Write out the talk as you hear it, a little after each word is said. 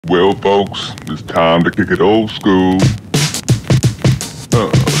Well, folks, it's time to kick it old school.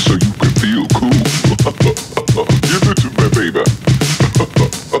 So you can feel cool. Give it to me, baby.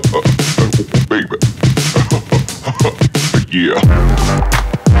 Baby. Yeah.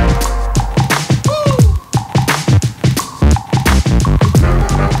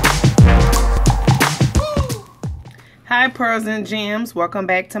 Hi pearls and gems, welcome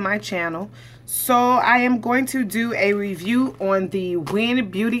back to my channel. So I am going to do a review on the W.I.N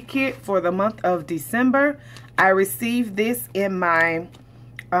beauty kit for the month of December. I received this in my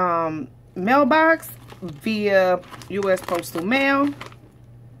mailbox via US Postal Mail.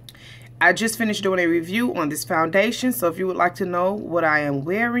 I just finished doing a review on this foundation, so if you would like to know what I am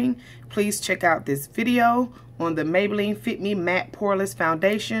wearing, please check out this video on the Maybelline Fit Me Matte Poreless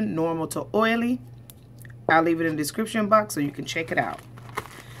Foundation, normal to oily. I'll leave it in the description box so you can check it out.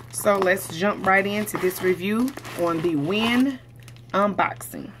 So let's jump right into this review on the W.I.N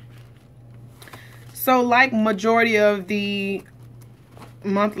unboxing. So like majority of the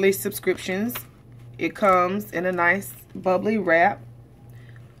monthly subscriptions, it comes in a nice bubbly wrap.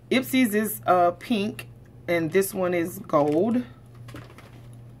 Ipsy's is pink and this one is gold.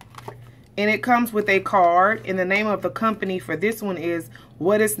 And it comes with a card, and the name of the company for this one is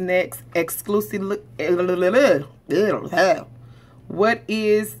What Is Next Exclusively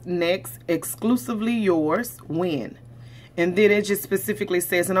Yours, W.I.N. And then it just specifically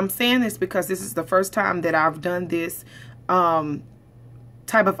says, and I'm saying this because this is the first time that I've done this type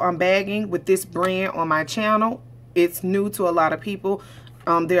of unbagging with this brand on my channel. It's new to a lot of people.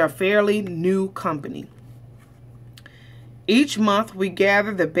 They're a fairly new company. Each month, we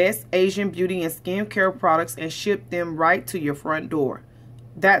gather the best Asian beauty and skincare products and ship them right to your front door.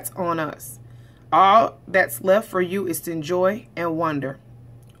 That's on us. All that's left for you is to enjoy and wonder.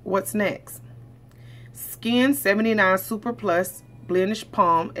 What's next? Skin 79 Super Plus Blemish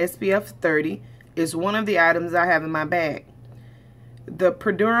Balm SPF 30 is one of the items I have in my bag. The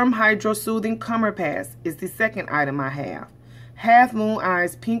Perdurum Hydro Soothing Cummer Pass is the second item I have. Half Moon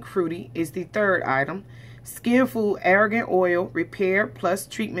Eyes Pink Fruity is the third item. Skin Food Argan Oil Repair Plus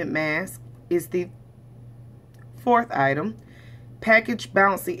Treatment Mask is the fourth item. Package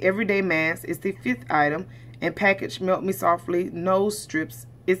Bouncy Everyday Mask is the fifth item. And Package Melt Me Softly Nose Strips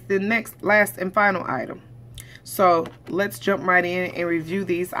is the last and final item. So let's jump right in and review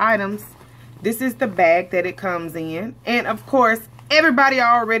these items. This is the bag that it comes in. And of course, everybody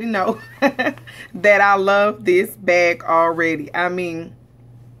already know that I love this bag already. I mean,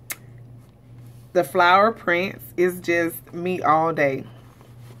 the flower prints is just me all day.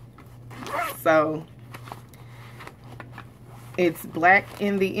 So it's black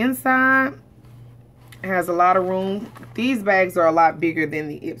in the inside. It has a lot of room. These bags are a lot bigger than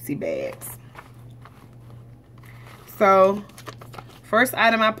the Ipsy bags. So first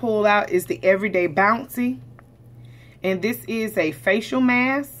item I pulled out is the Everyday Bouncy. And this is a facial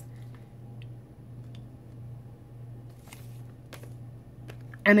mask.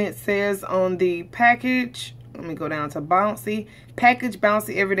 And it says on the package, let me go down to Bouncy. Package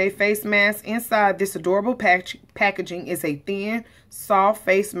Bouncy Everyday Face Mask. Inside this adorable packaging is a thin, soft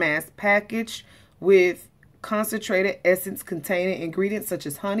face mask package with concentrated essence containing ingredients such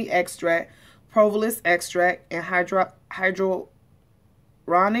as honey extract, propolis extract, and hyaluronic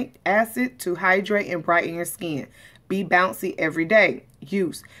acid to hydrate and brighten your skin. Be bouncy every day.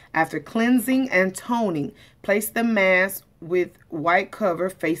 Use. After cleansing and toning, place the mask with white cover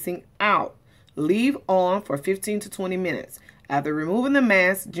facing out. Leave on for 15 to 20 minutes. After removing the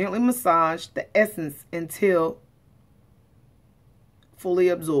mask, gently massage the essence until fully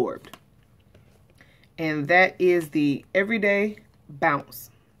absorbed. And that is the Everyday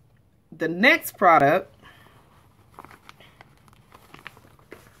Bounce. The next product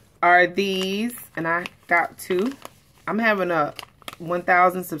are these, and I got two. I'm having a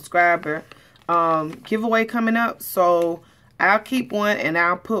 1,000 subscriber giveaway coming up, so I'll keep one and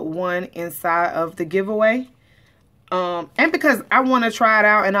I'll put one inside of the giveaway. And because I want to try it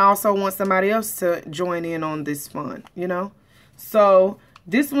out, and I also want somebody else to join in on this fun, you know. So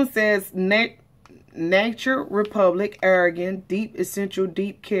this one says Nature Republic Argan Deep Essential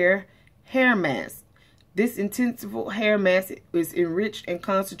Deep Care Hair Mask. This intensive hair mask is enriched and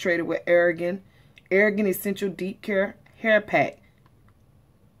concentrated with Argan Essential Deep Care Hair Pack.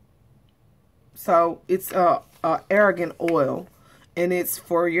 So it's a argan oil, and it's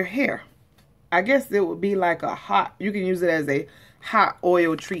for your hair. I guess it would be like a hot, you can use it as a hot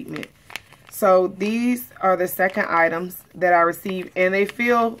oil treatment. So these are the second items that I received, and they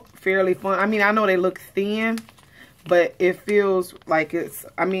feel fairly fun. I mean, I know they look thin, but it feels like it's,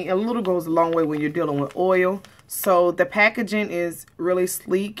 I mean, a little goes a long way when you're dealing with oil. So the packaging is really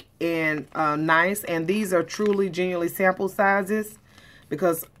sleek and nice. And these are truly, genuinely sample sizes.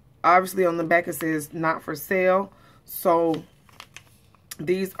 Because obviously on the back it says not for sale. So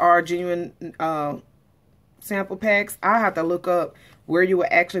these are genuine sample packs. I have to look up where you will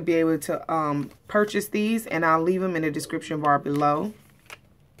actually be able to purchase these. And I'll leave them in the description bar below.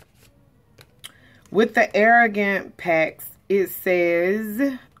 With the Arrogant packs, it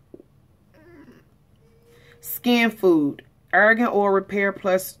says Skin Food, Argan Oil Repair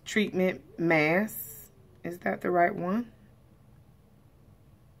Plus Treatment Mask. Is that the right one?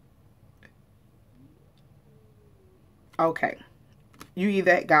 Okay. You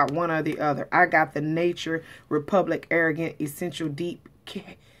either got one or the other. I got the Nature Republic Arrogant Essential Deep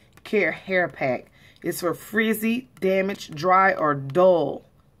Care Hair Pack. It's for frizzy, damaged, dry, or dull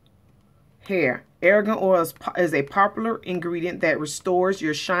hair. Argan oil is a popular ingredient that restores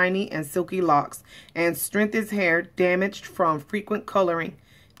your shiny and silky locks and strengthens hair damaged from frequent coloring.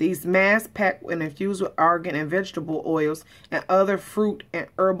 These masks packed and infused with argan and vegetable oils and other fruit and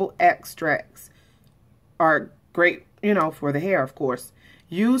herbal extracts are great, you know, for the hair, of course.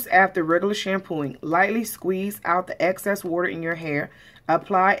 Use after regular shampooing. Lightly squeeze out the excess water in your hair.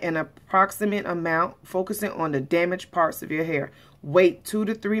 Apply an approximate amount, focusing on the damaged parts of your hair. Wait 2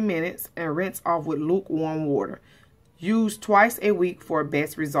 to 3 minutes and rinse off with lukewarm water. Use twice a week for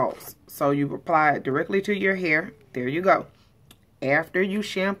best results. So you apply it directly to your hair. There you go. After you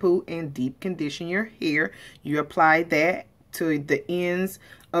shampoo and deep condition your hair, you apply that to the ends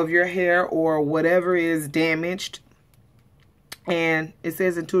of your hair or whatever is damaged. And it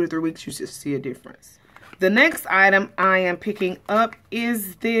says in 2 to 3 weeks you should see a difference. The next item I am picking up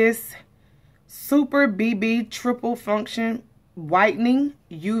is this Super BB Triple Function Whitening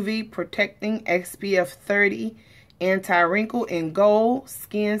UV Protecting SPF 30 Anti-Wrinkle in Gold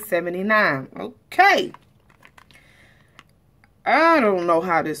Skin 79. Okay. I don't know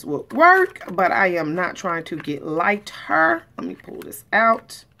how this would work, but I am not trying to get lighter. Let me pull this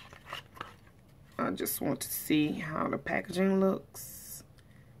out. I just want to see how the packaging looks.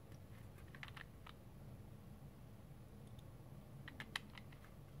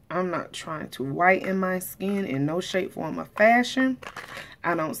 I'm not trying to whiten my skin in no shape, form, or fashion.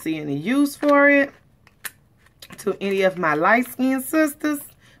 I don't see any use for it. To any of my light-skinned sisters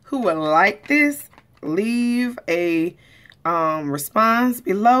who would like this, leave a response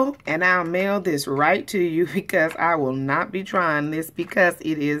below and I'll mail this right to you, because I will not be trying this because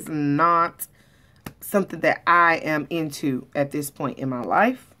it is not something that I am into at this point in my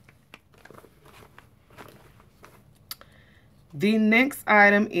life. The next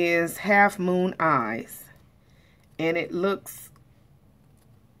item is Half Moon Eyes, and it looks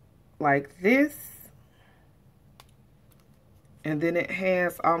like this, and then it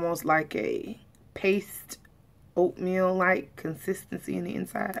has almost like a paste oatmeal like consistency in the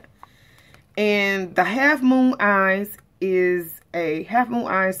inside. And the Half Moon Eyes is a Half Moon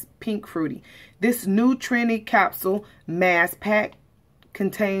Eyes Pink Fruity. This new trendy capsule mask pack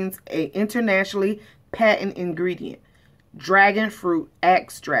contains a internationally patented ingredient, dragon fruit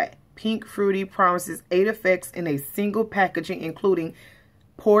extract. Pink Fruity promises 8 effects in a single packaging, including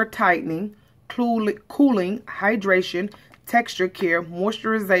pore tightening, cooling, hydration, texture care,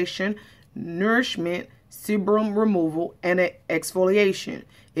 moisturization, nourishment, sebum removal, and exfoliation.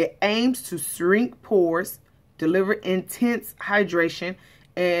 It aims to shrink pores, deliver intense hydration,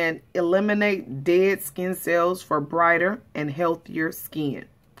 and eliminate dead skin cells for brighter and healthier skin.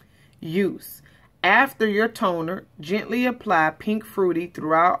 Use. After your toner, gently apply Pink Fruity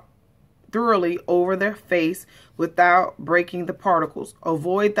thoroughly over the face without breaking the particles.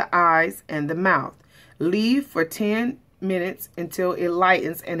 Avoid the eyes and the mouth. Leave for 10 minutes until it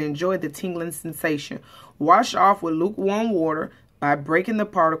lightens and enjoy the tingling sensation. Wash off with lukewarm water by breaking the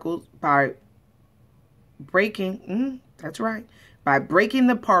particles by breaking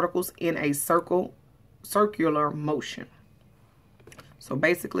the particles in a circular motion. So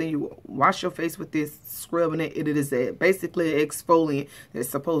basically, you wash your face with this, scrubbing it. It is basically an exfoliant that's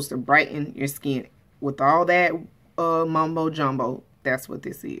supposed to brighten your skin. With all that mumbo jumbo, that's what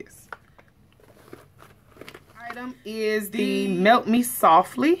this is. Item is the Melt Me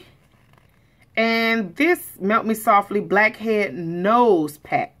Softly, and this Melt Me Softly Blackhead Nose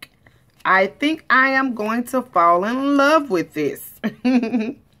Pack. I think I am going to fall in love with this.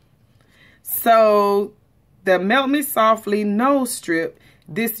 So the Melt Me Softly nose strip,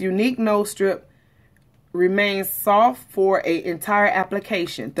 this unique nose strip remains soft for an entire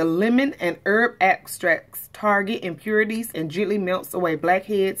application. The lemon and herb extracts target impurities and gently melts away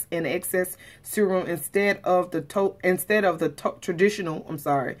blackheads and excess serum instead of the traditional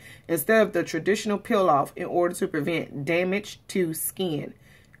peel off in order to prevent damage to skin.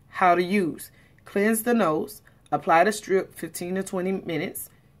 How to use: cleanse the nose, apply the strip 15 to 20 minutes,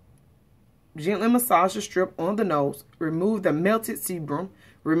 gently massage the strip on the nose, remove the melted sebum,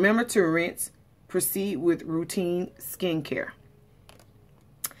 remember to rinse. Proceed with routine skincare.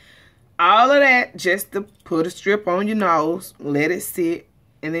 All of that just to put a strip on your nose, let it sit,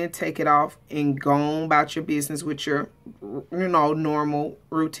 and then take it off and go on about your business with your, normal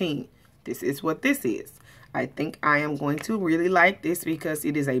routine. This is what this is. I think I am going to really like this because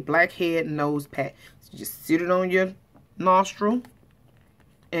it is a blackhead nose pack. So just sit it on your nostril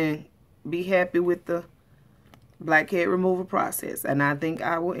and be happy with the blackhead removal process. And I think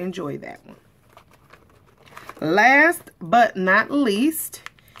I will enjoy that one. Last but not least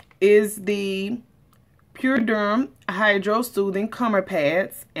is the Pure Derm Hydro Soothing Comber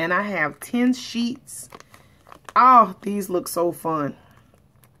Pads. And I have 10 sheets. Oh, these look so fun.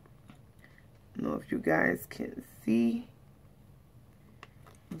 I don't know if you guys can see.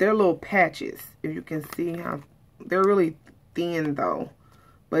 They're little patches. If you can see how they're really thin though.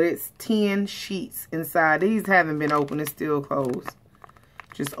 But it's 10 sheets inside. These haven't been opened. It's still closed.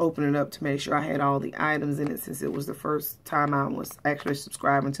 Just open it up to make sure I had all the items in it since it was the first time I was actually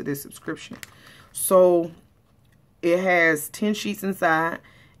subscribing to this subscription. So it has 10 sheets inside,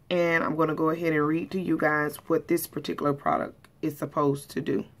 and I'm going to go ahead and read to you guys what this particular product is supposed to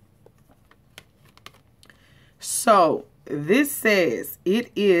do. So this says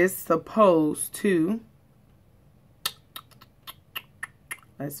it is supposed to,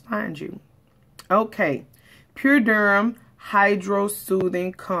 let's find you. Okay, Pure Derm Hydro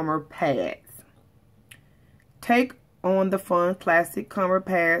Soothing Comber Pads. Take on the fun plastic comber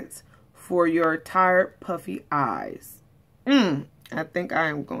pads for your tired, puffy eyes. I think I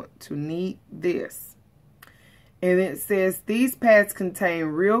am going to need this. And it says these pads contain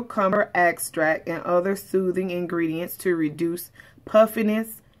real comber extract and other soothing ingredients to reduce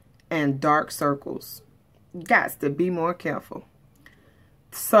puffiness and dark circles. Got to be more careful.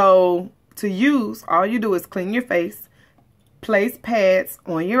 So to use, all you do is clean your face, place pads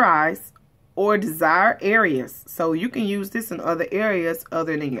on your eyes or desired areas. So you can use this in other areas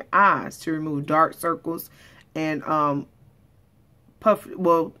other than your eyes to remove dark circles and to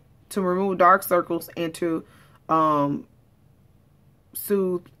remove dark circles and to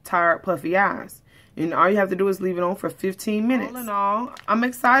soothe tired, puffy eyes. And all you have to do is leave it on for 15 minutes. All in all, I'm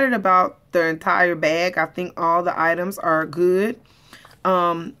excited about the entire bag. I think all the items are good.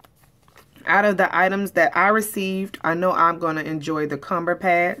 Out of the items that I received, I know I'm going to enjoy the comber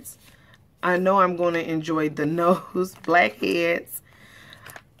pads. I know I'm going to enjoy the nose blackheads.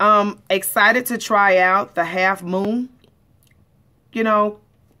 Excited to try out the Half Moon. You know,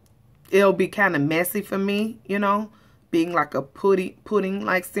 it'll be kind of messy for me, you know, being like a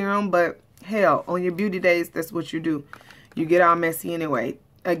pudding-like serum. But hell, on your beauty days, that's what you do. You get all messy anyway.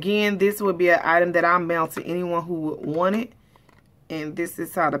 Again, this would be an item that I'll mail to anyone who would want it. And this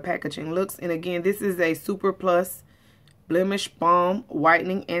is how the packaging looks. And again, this is a Super Plus Blemish Balm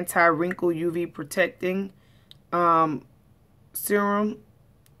Whitening Anti-Wrinkle UV Protecting Serum.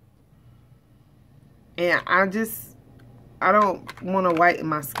 And I don't want to whiten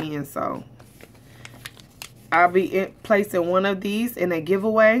my skin, so I'll be placing one of these in a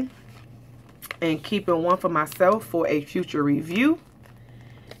giveaway and keeping one for myself for a future review.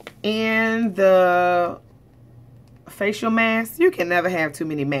 And the facial mask, you can never have too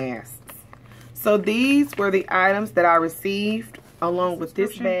many masks. So these were the items that I received along with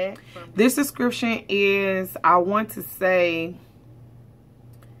this bag. This subscription is, I want to say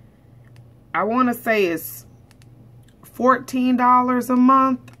it's $14 a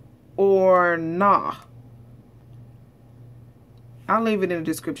month, or nah. I'll leave it in the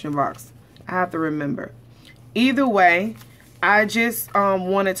description box. I have to remember. Either way, I just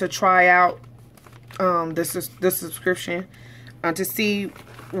wanted to try out the subscription to see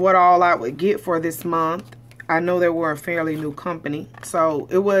what all I would get for this month. I know they were a fairly new company, so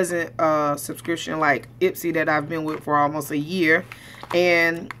it wasn't a subscription like Ipsy that I've been with for almost a year.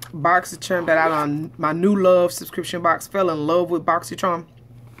 And BoxyCharm that I on my new love subscription box, fell in love with BoxyCharm.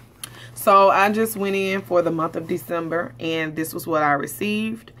 So I just went in for the month of December, and this was what I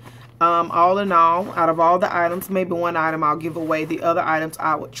received. All in all, out of all the items, maybe one item I'll give away. The other items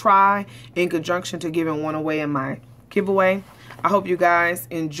I would try in conjunction to giving one away in my giveaway. I hope you guys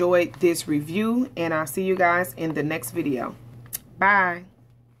enjoyed this review, and I'll see you guys in the next video. Bye.